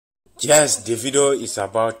Yes, Davido is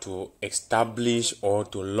about to establish or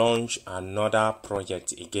to launch another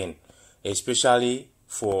project again, especially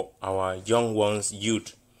for our young ones,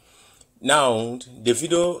 youth. Now,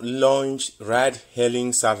 Davido launched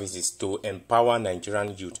ride-hailing services to empower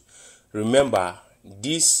Nigerian youth. Remember,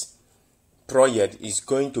 this project is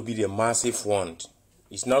going to be the massive one.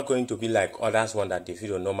 It's not going to be like others one that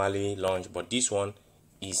Davido normally launch, but this one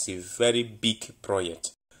is a very big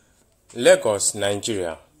project. Lagos,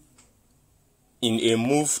 Nigeria, in a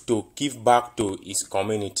move to give back to its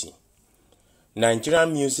community.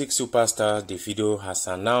 Nigerian music superstar Davido has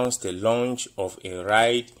announced the launch of a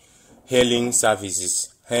ride-hailing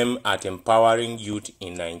services aimed at empowering youth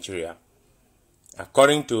in Nigeria.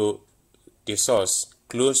 According to the source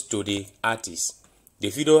close to the artist,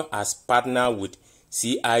 Davido has partnered with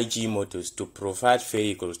CIG Motors to provide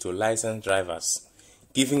vehicles to licensed drivers,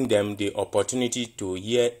 giving them the opportunity to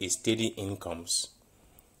earn a steady incomes.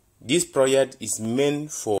 This project is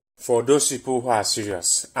meant for those people who are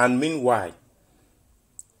serious. And meanwhile,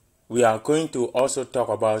 we are going to also talk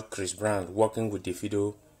about Chris Brown working with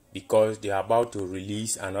Davido because they are about to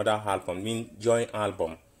release another album, joint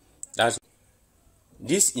album.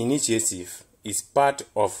 This initiative is part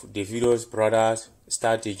of Davido's broader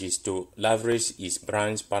strategies to leverage his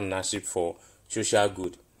brand's partnership for social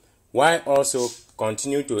good, while also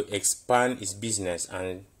continue to expand his business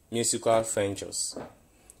and musical ventures.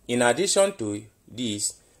 In addition to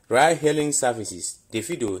these ride-hailing services,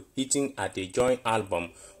 Davido hitting at a joint album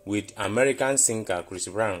with American singer Chris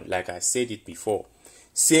Brown, like I said it before,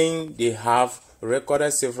 saying they have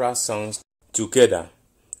recorded several songs together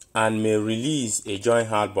and may release a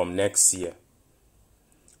joint album next year.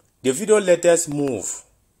 Davido's latest move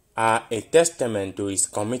are a testament to his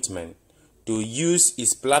commitment to use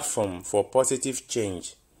his platform for positive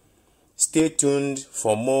change. Stay tuned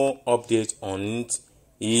for more updates on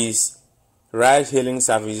his ride-hailing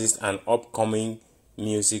services and upcoming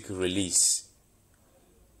music release.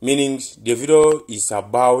 Meaning, Davido is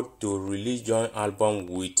about to release joint album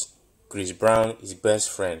with Chris Brown, his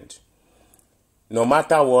best friend. No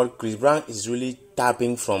matter what, Chris Brown is really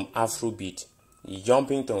tapping from Afrobeat. He's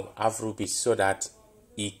jumping to Afrobeat so that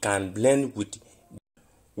he can blend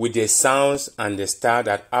with the sounds and the style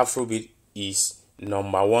that Afrobeat is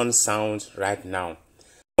 #1 sound right now.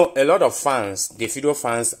 A lot of fans, Davido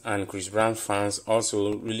fans and Chris Brown fans,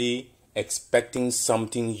 also really expecting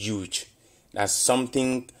something huge. That's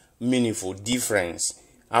something meaningful, difference.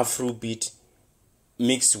 Afrobeat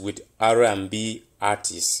mixed with R&B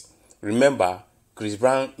artists. Remember, Chris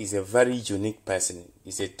Brown is a very unique person.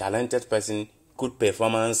 He's a talented person, good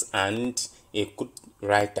performance, and a good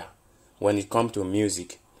writer when it comes to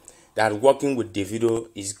music. That working with Davido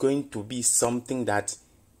is going to be something that,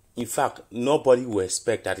 in fact, nobody will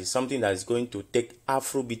expect. That is something that is going to take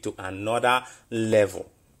Afrobeat to another level,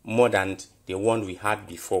 more than the one we had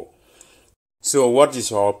before. So what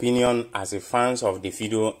is your opinion as a fans of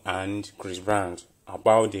Davido and Chris Brown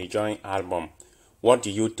about the joint album? What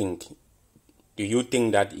do you think? Do you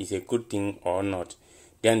think that is a good thing or not?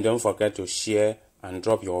 Then don't forget to share and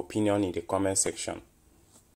drop your opinion in the comment section.